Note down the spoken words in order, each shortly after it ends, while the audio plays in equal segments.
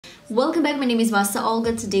Welcome back, my name is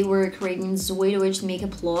VassaOlga. Today we're creating Zoey Deutch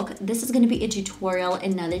makeup look. This is going to be a tutorial,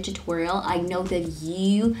 another tutorial. I know that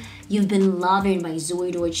you've been loving my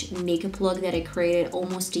Zoey Deutch makeup look that I created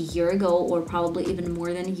almost a year ago, or probably even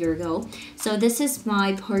more than a year ago. So this is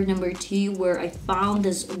my part number 2 where I found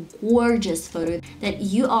this gorgeous photo that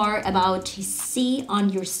you are about to see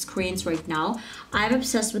on your screens right now. I'm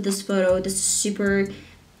obsessed with this photo. This is super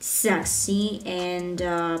sexy and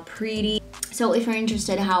pretty. So if you're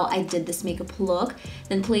interested in how I did this makeup look,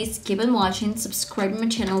 then please keep on watching, subscribe to my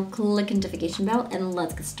channel, click the notification bell, and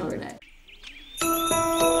let's get started.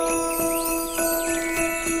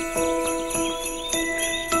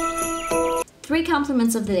 Three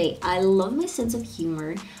compliments of the day. I love my sense of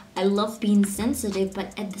humor. I love being sensitive,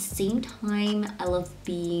 but at the same time, I love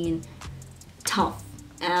being tough.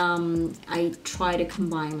 I try to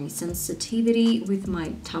combine my sensitivity with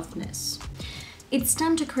my toughness. It's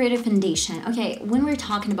time to create a foundation. Okay, when we're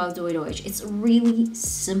talking about Zoey Deutch, it's really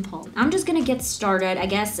simple. I'm just gonna get started. I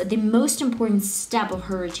guess the most important step of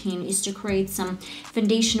her routine is to create some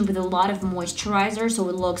foundation with a lot of moisturizer so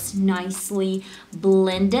it looks nicely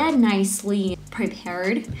blended, nicely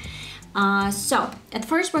prepared. So at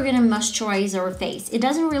first we're gonna moisturize our face. It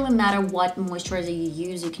doesn't really matter what moisturizer you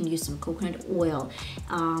use. You can use some coconut oil,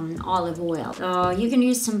 olive oil. You can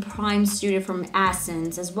use some prime studio from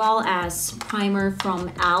Essence, as well as primer from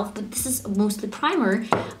e.l.f, but this is mostly primer.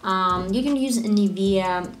 You can use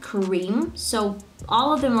NIVEA cream. So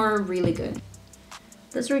all of them are really good.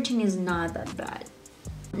 This routine is not that bad.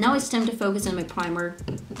 Now it's time to focus on my primer.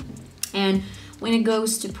 And when it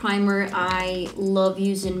goes to primer, I love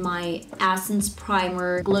using my Essence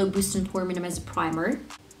Primer Glow Boost and Pore Minimizer Primer.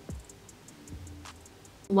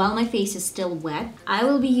 While my face is still wet, I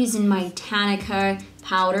will be using my Tanica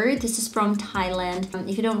powder. This is from Thailand.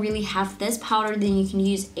 If you don't really have this powder, then you can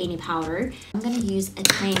use any powder. I'm gonna use a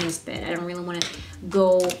tiniest bit. I don't really wanna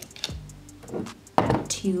go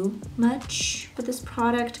too much with this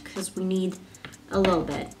product because we need a little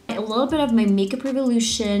bit. A little bit of my Makeup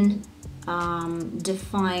Revolution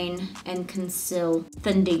define and conceal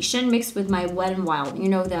foundation mixed with my Wet n Wild. You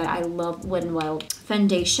know that I love Wet n Wild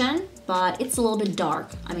foundation, but it's a little bit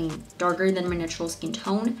dark. I mean, darker than my natural skin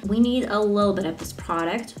tone. We need a little bit of this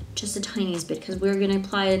product, just a tiniest bit, because we're gonna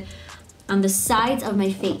apply it on the sides of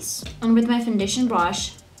my face. And with my foundation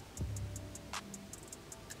brush,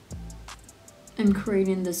 I'm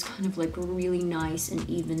creating this kind of like really nice and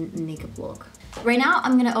even makeup look. Right now,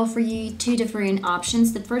 I'm gonna offer you two different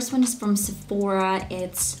options. The first one is from Sephora.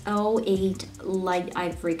 It's 08 Light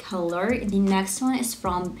Ivory color. The next one is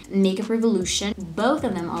from Makeup Revolution. Both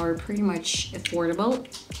of them are pretty much affordable.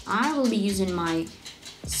 I will be using my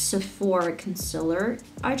Sephora concealer.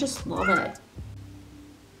 I just love it.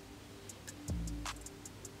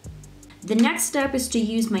 The next step is to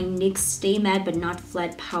use my NYX Stay Matte But Not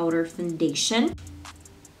Flat Powder Foundation.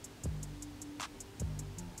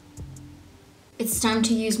 It's time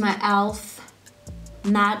to use my e.l.f.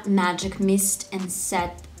 Matte Magic Mist and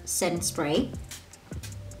Setting Spray.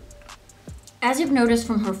 As you've noticed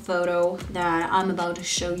from her photo that I'm about to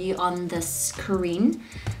show you on the screen,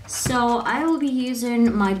 so I will be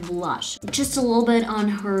using my blush. Just a little bit on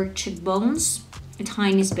her cheekbones, a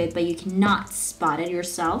tiniest bit, but you cannot spot it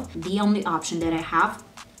yourself. The only option that I have,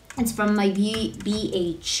 it's from my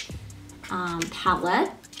beige palette.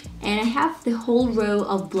 And I have the whole row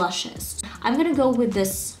of blushes. I'm gonna go with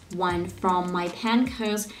this one from my pan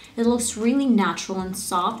because it looks really natural and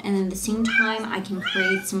soft, and at the same time I can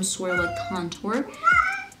create some sort of like contour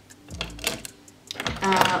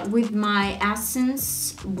with my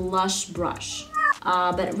Essence blush brush.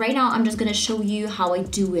 But right now I'm just gonna show you how I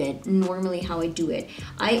do it, normally how I do it.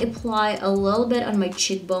 I apply a little bit on my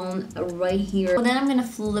cheekbone right here. Then I'm gonna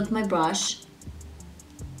flip my brush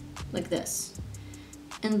like this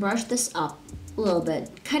and brush this up a little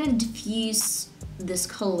bit, kind of diffuse this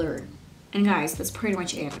color. And guys, that's pretty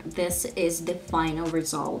much it. This is the final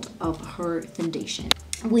result of her foundation.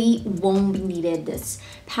 We won't be needing this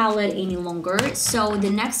palette any longer. So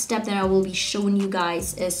the next step that I will be showing you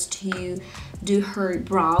guys is to do her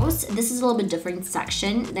brows. This is a little bit different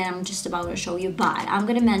section that I'm just about to show you, but I'm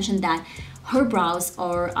gonna mention that her brows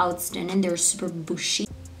are outstanding. They're super bushy.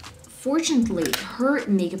 Fortunately, her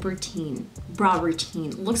makeup routine, brow routine,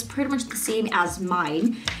 looks pretty much the same as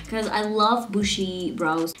mine because I love bushy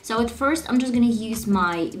brows. So at first, I'm just gonna use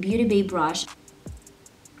my Beauty Bay brush.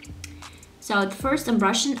 So at first, I'm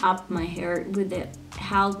brushing up my hair with the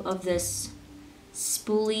help of this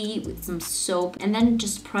spoolie with some soap, and then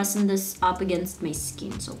just pressing this up against my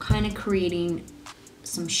skin. So kind of creating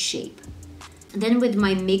some shape. And then with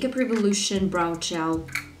my Makeup Revolution brow gel,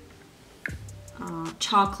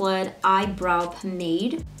 chocolate eyebrow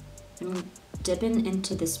pomade. I'm dipping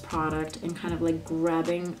into this product and kind of like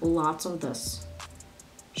grabbing lots of this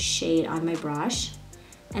shade on my brush,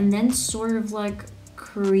 and then sort of like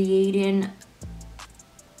creating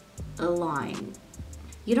a line.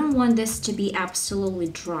 You don't want this to be absolutely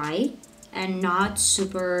dry and not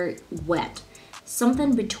super wet.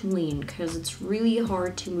 Something between, because it's really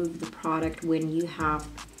hard to move the product when you have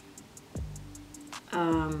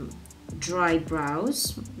dry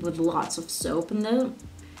brows with lots of soap in them,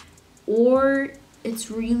 or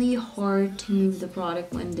it's really hard to move the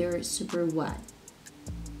product when they're super wet.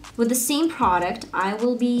 With the same product, I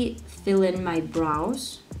will be filling my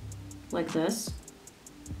brows like this.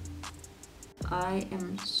 I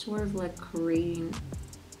am sort of like creating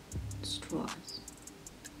straws.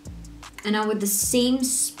 And now with the same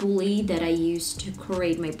spoolie that I used to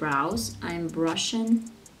create my brows, I'm brushing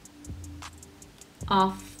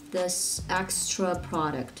off this extra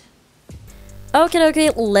product. Okay,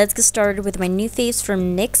 let's get started with my new face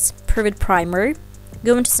from NYX Perfect Primer.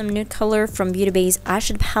 Go into some nude color from Beauty Bay's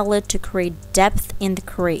eyeshadow palette to create depth in the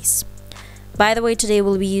crease. By the way, today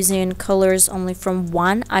we'll be using colors only from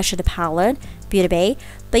one eyeshadow palette, Beauty Bay,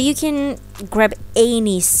 but you can grab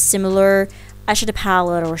any similar eyeshadow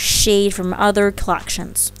palette or shade from other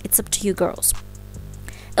collections. It's up to you girls.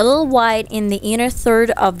 A little white in the inner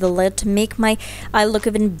third of the lid to make my eye look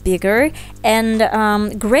even bigger,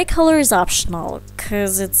 and gray color is optional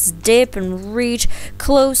because it's deep and rich,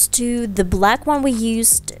 close to the black one we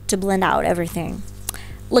used to blend out everything.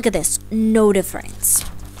 Look at this, no difference.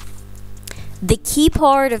 The key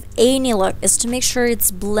part of any look is to make sure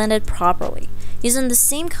it's blended properly, using the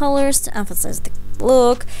same colors to emphasize the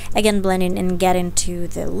look, again blending and getting to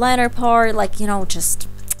the liner part, like, you know, just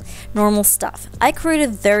normal stuff. I created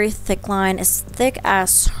a very thick line, as thick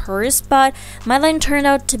as hers, but my line turned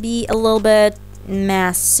out to be a little bit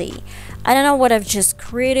messy. I don't know what I've just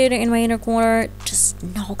created in my inner corner, just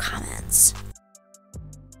no comments.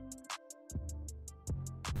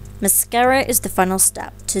 Mascara is the final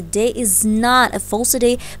step. Today is not a false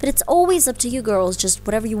day, but it's always up to you girls, just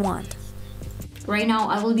whatever you want. Right now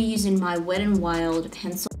I will be using my Wet n Wild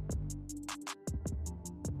pencil.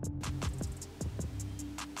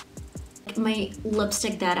 My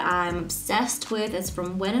lipstick that I'm obsessed with is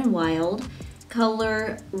from Wet n Wild,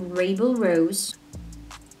 color Rainbow Rose.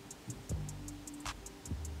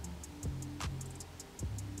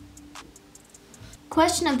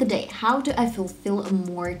 Question of the day: how do I fulfill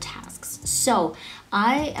more tasks? So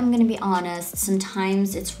I am gonna be honest,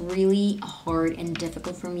 sometimes it's really hard and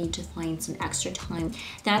difficult for me to find some extra time.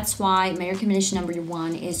 That's why my recommendation number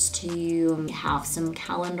one is to have some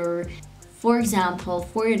calendar. For example,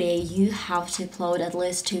 for your day, you have to upload at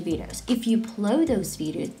least 2 videos. If you upload those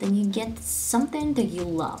videos, then you get something that you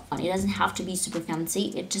love. It doesn't have to be super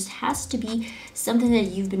fancy. It just has to be something that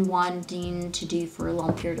you've been wanting to do for a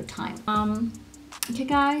long period of time. Okay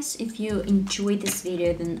guys, if you enjoyed this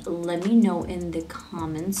video, then let me know in the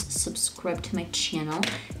comments. Subscribe to my channel,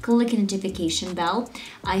 click the notification bell.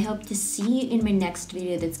 I hope to see you in my next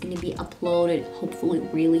video that's going to be uploaded hopefully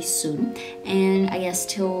really soon. And I guess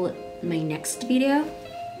till my next video,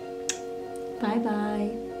 bye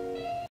bye.